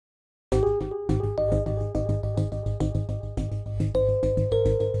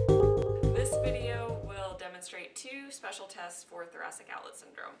special tests for thoracic outlet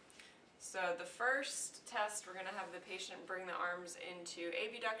syndrome. So the first test, we're going to have the patient bring the arms into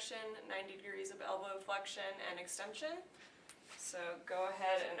abduction, 90 degrees of elbow flexion and extension. So go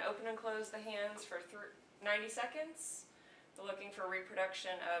ahead and open and close the hands for 90 seconds. They're looking for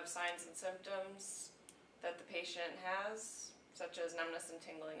reproduction of signs and symptoms that the patient has, such as numbness and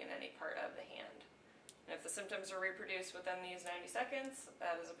tingling in any part of the hand. And if the symptoms are reproduced within these 90 seconds,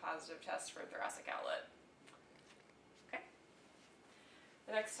 that is a positive test for thoracic outlet. Okay.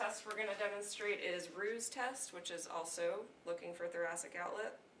 The next test we're going to demonstrate is Ruse test, which is also looking for thoracic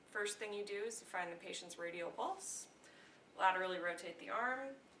outlet. First thing you do is you find the patient's radial pulse, laterally rotate the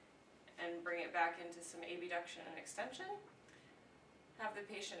arm, and bring it back into some abduction and extension. Have the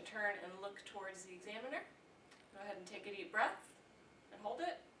patient turn and look towards the examiner. Go ahead and take a deep breath and hold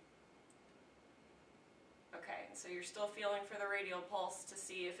it. Okay, so you're still feeling for the radial pulse to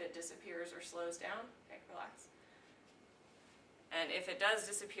see if it disappears or slows down. Okay, relax. And if it does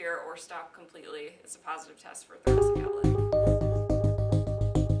disappear or stop completely, it's a positive test for thoracic outlet.